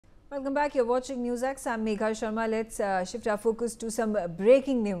Welcome back. You're watching Newsx. I'm Megha Sharma. Let's shift our focus to some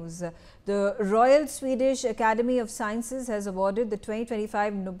breaking news. The Royal Swedish Academy of Sciences has awarded the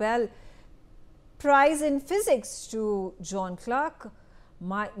 2025 Nobel Prize in Physics to John Clarke,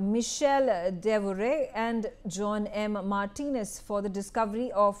 Michel Devoret and John M. Martinis for the discovery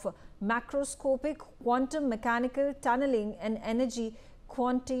of macroscopic quantum mechanical tunneling and energy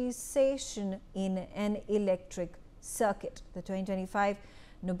quantisation in an electric circuit. The 2025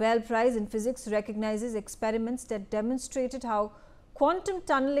 Nobel Prize in Physics recognizes experiments that demonstrated how quantum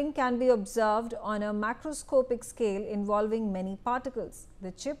tunneling can be observed on a macroscopic scale involving many particles.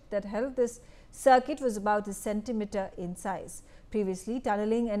 The chip that held this circuit was about a centimeter in size. Previously,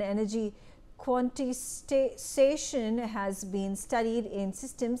 tunneling and energy quantisation has been studied in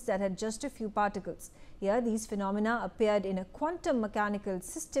systems that had just a few particles. Here, these phenomena appeared in a quantum mechanical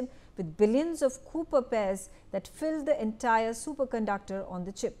system with billions of Cooper pairs that filled the entire superconductor on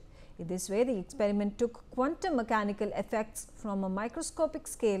the chip. In this way, the experiment took quantum mechanical effects from a microscopic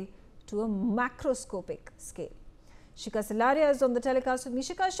scale to a macroscopic scale. Shika Salaria is on the telecast with me.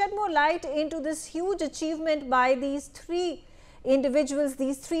 Shika, shed more light into this huge achievement by these three individuals,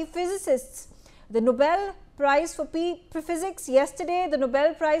 these three physicists. The Nobel Prize for Physics yesterday, the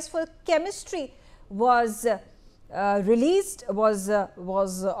Nobel Prize for Chemistry was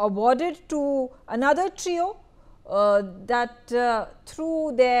awarded to another trio that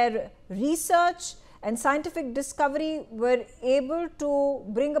through their research and scientific discovery were able to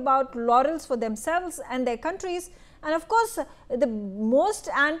bring about laurels for themselves and their countries. And of course, the most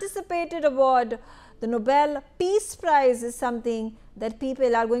anticipated award, the Nobel Peace Prize, is something that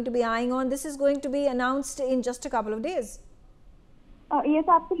people are going to be eyeing on. This is going to be announced in just a couple of days. Yes,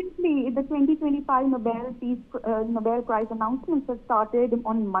 absolutely. The 2025 Nobel Prize announcements have started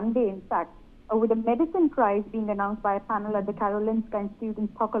on Monday, in fact, with a medicine prize being announced by a panel at the Karolinska Institute in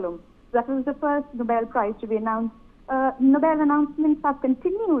Stockholm. That was the first Nobel Prize to be announced. Nobel announcements have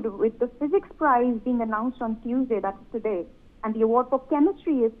continued with the physics prize being announced on Tuesday, that is today, and the award for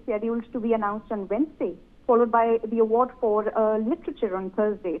chemistry is scheduled to be announced on Wednesday, followed by the award for literature on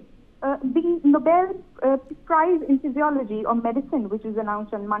Thursday. The Nobel Prize in Physiology or Medicine, which was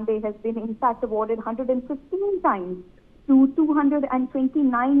announced on Monday, has been in fact awarded 115 times to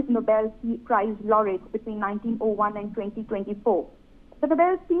 229 Nobel Prize laureates between 1901 and 2024. The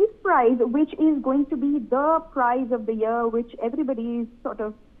Nobel Peace Prize, which is going to be the prize of the year, which everybody is sort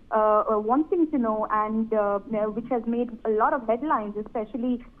of wanting to know, and which has made a lot of headlines,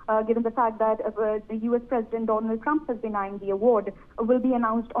 especially given the fact that the U.S. President Donald Trump has been eyeing the award, will be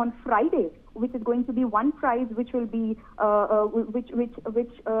announced on Friday, which is going to be one prize which will be which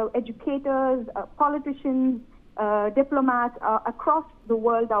educators, politicians, diplomats across the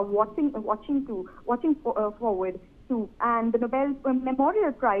world are watching forward to. And the Nobel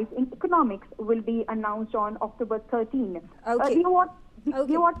Memorial Prize in Economics will be announced on October 13. Okay.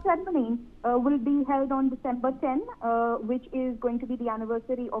 The award ceremony will be held on December 10, which is going to be the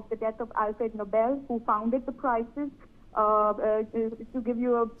anniversary of the death of Alfred Nobel, who founded the prizes. To give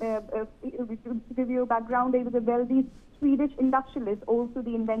you a background, he was a wealthy Swedish industrialist, also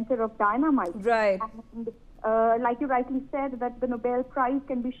the inventor of dynamite. Right. And, like you rightly said, that the Nobel Prize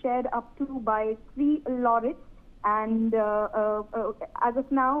can be shared up to by 3 laureates. And as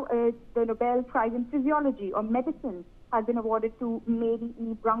of now, the Nobel Prize in Physiology or Medicine has been awarded to Mary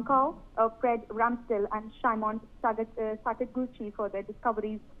E. Brunkow, Fred Ramsdell and Shimon Sakaguchi for their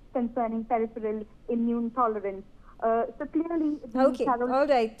discoveries concerning peripheral immune tolerance. So clearly, okay, all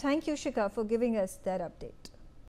right. Thank you, Shika, for giving us that update.